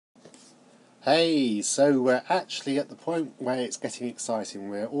Hey, so we're actually at the point where it's getting exciting.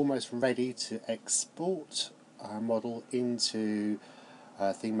 We're almost ready to export our model into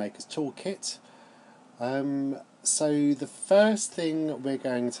Thememakers Toolkit. So the first thing we're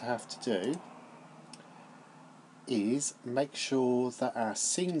going to have to do is make sure that our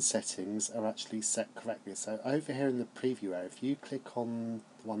scene settings are actually set correctly. So over here in the preview area, if you click on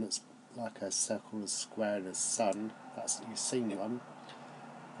the one that's like a circle, a square and a sun, that's your scene one.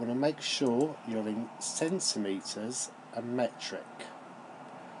 You want to make sure you're in centimetres and metric.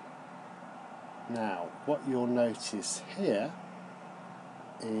 Now, what you'll notice here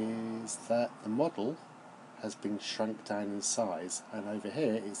is that the model has been shrunk down in size, and over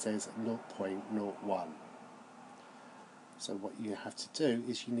here it says 0.01. So what you have to do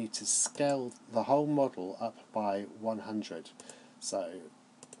is you need to scale the whole model up by 100. So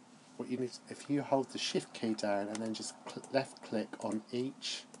what you need, if you hold the shift key down and then just left click on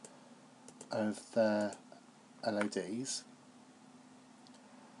each of the LODs,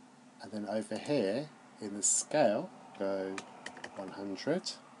 and then over here in the scale go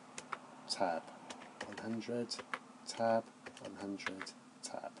 100, tab, 100, tab, 100,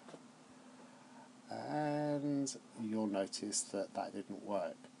 tab, and you'll notice that that didn't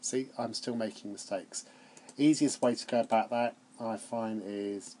work. See, I'm still making mistakes. Easiest way to go about that, I find,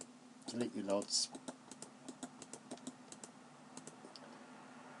 is delete your LODs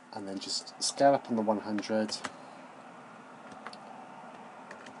and then just scale up on the 100,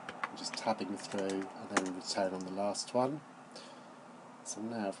 just tabbing through and then return on the last one. So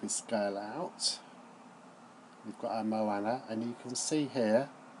now if we scale out, we've got our Moana, and you can see here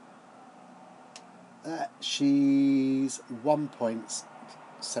that she's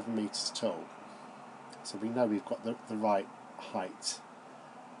 1.7 metres tall. So we know we've got the right height.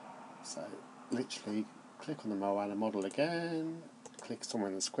 So literally click on the Moana model again, click somewhere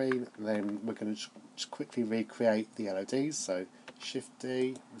on the screen, and then we're going to just quickly recreate the LODs. So Shift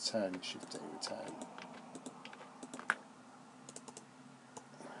D, return, Shift D, return.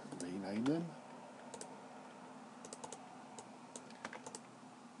 Rename them.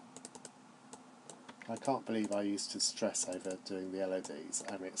 I can't believe I used to stress over doing the LODs,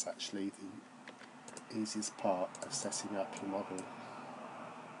 and it's actually the easiest part of setting up your model.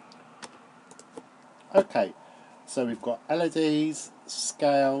 Okay, so we've got LODs,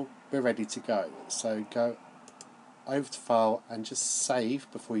 scale, we're ready to go. So go over to File and just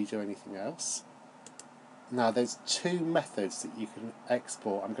save before you do anything else. Now there's two methods that you can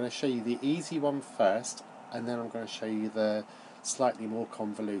export. I'm going to show you the easy one first, and then I'm going to show you the slightly more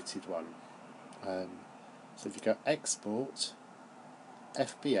convoluted one. So if you go Export,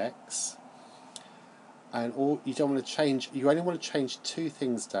 FBX, and you don't want to change, you only want to change two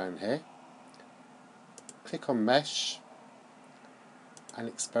things down here. Click on Mesh and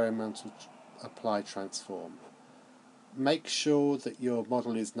Experimental Apply Transform. Make sure that your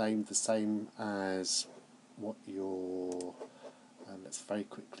model is named the same as what your... let's very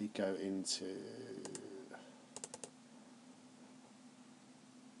quickly go into...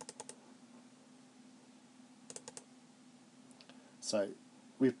 So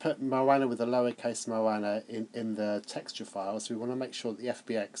we've put Moana with a lowercase Moana in the texture file, so we want to make sure that the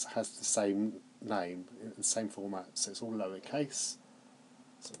FBX has the same name, in the same format, so it's all lowercase.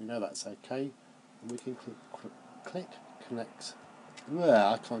 So we know that's okay. And we can click connect.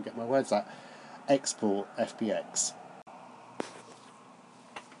 I can't get my words out. Export FBX.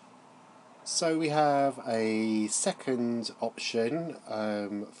 So we have a second option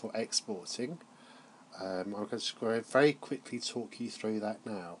for exporting. I'm going to very quickly talk you through that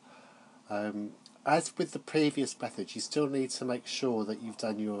now. As with the previous method, you still need to make sure that you've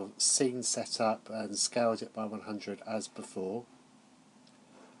done your scene setup and scaled it by 100 as before.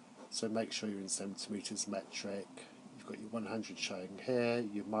 So make sure you're in centimetres metric. You've got your 100 showing here,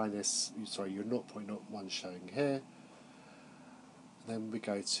 your your 0.01 showing here. And then we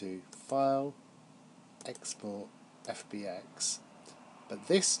go to File, Export, FBX. But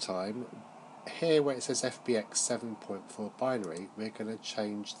this time, here where it says FBX 7.4 binary, we're going to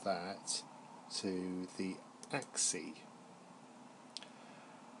change that to the AXI.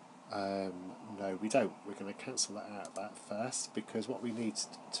 No, we don't. We're going to cancel that out of that first, because what we need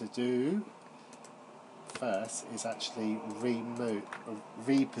to do first is actually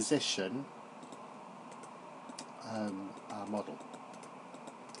reposition our model.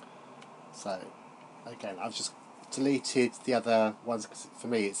 So again, I've just deleted the other ones because for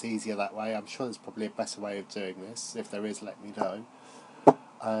me it's easier that way. I'm sure there's probably a better way of doing this. If there is, let me know.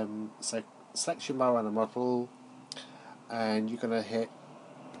 So select your Moana model, and you're going to hit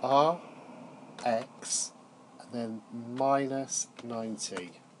R, X, and then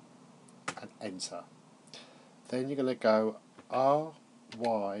 -90, and enter. Then you're going to go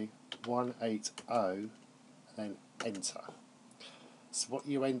RY180 and then enter. So what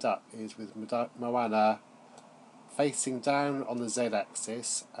you end up is with Mirena facing down on the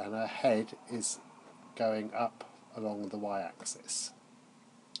Z-axis and her head is going up along the Y-axis.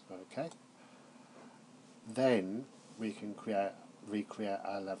 Okay. Then we can recreate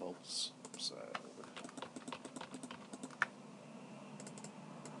our levels. So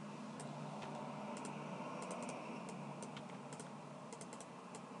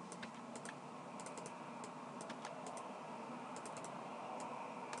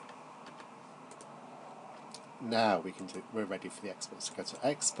now we're ready for the export. So go to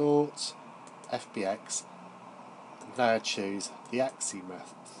Export, FBX, now choose the Axis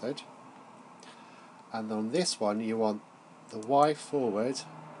method, and on this one you want the Y forward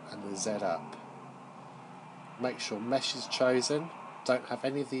and the Z up. Make sure mesh is chosen, don't have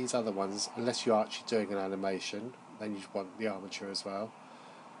any of these other ones unless you're actually doing an animation, then you want the armature as well.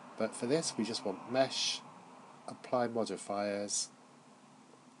 But for this we just want mesh, apply modifiers,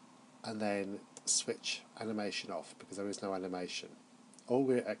 and then switch animation off because there is no animation. All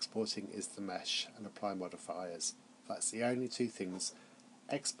we're exporting is the mesh and apply modifiers. That's the only two things.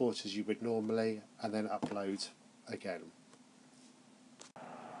 Export as you would normally and then upload again.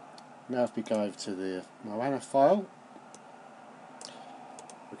 Now if we go over to the Mirena file,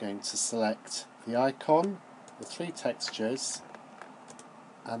 we're going to select the icon, the three textures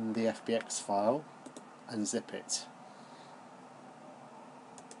and the FBX file and zip it.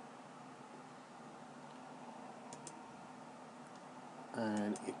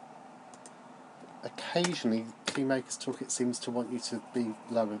 And occasionally Thememakers Toolkit seems to want you to be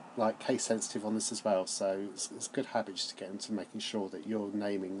lower, like case sensitive on this as well, so it's a good habit just to get into making sure that you're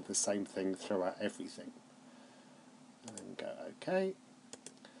naming the same thing throughout everything. And then go OK.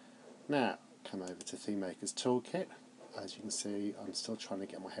 Now come over to Thememakers Toolkit. As you can see, I'm still trying to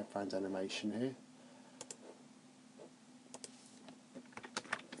get my headband animation here.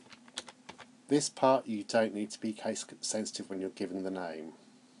 This part you don't need to be case sensitive when you're given the name.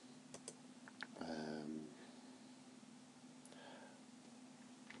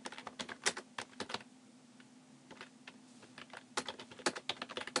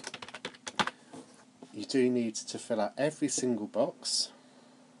 You do need to fill out every single box.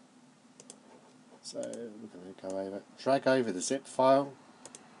 So we're going to go over, drag over the zip file,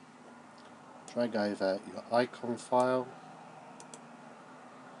 drag over your icon file,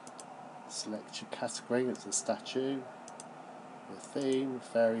 select your category, it's a statue, your theme,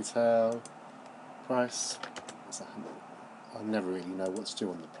 fairy tale, price. I never really know what to do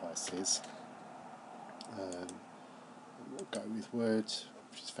on the prices. We'll go with wood,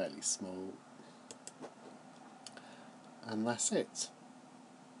 which is fairly small, and that's it.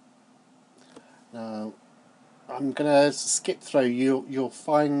 Now I'm going to skip through. You'll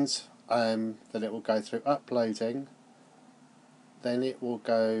find that it will go through uploading, then it will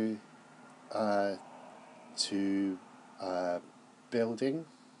go to building,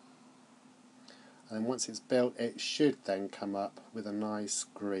 and once it's built it should then come up with a nice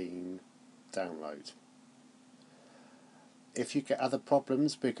green download. If you get other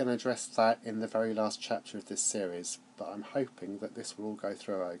problems, we're going to address that in the very last chapter of this series, but I'm hoping that this will all go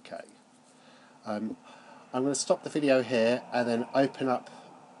through okay. I'm going to stop the video here and then open up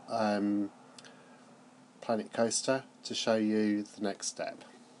Planet Coaster to show you the next step.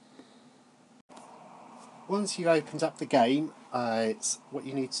 Once you've opened up the game, what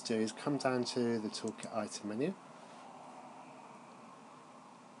you need to do is come down to the Toolkit item menu.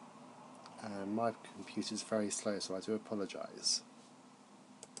 My computer's very slow, so I do apologise.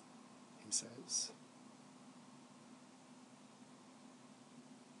 He says.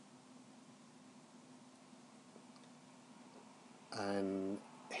 And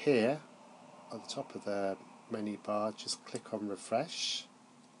here, at the top of the menu bar, just click on refresh,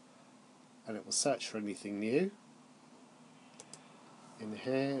 and it will search for anything new. In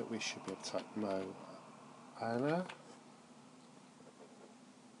here, we should be able to type Mirena.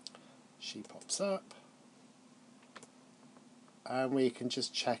 She pops up, and we can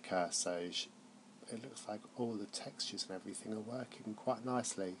just check her. So it looks like all the textures and everything are working quite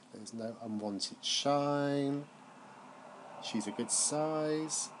nicely. There's no unwanted shine. She's a good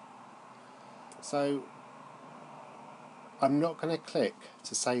size. So I'm not going to click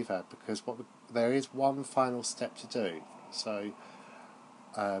to save her because there is one final step to do. So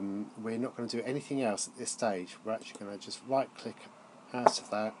we're not going to do anything else at this stage. We're actually going to just right click out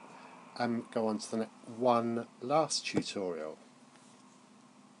of that and go on to the one last tutorial.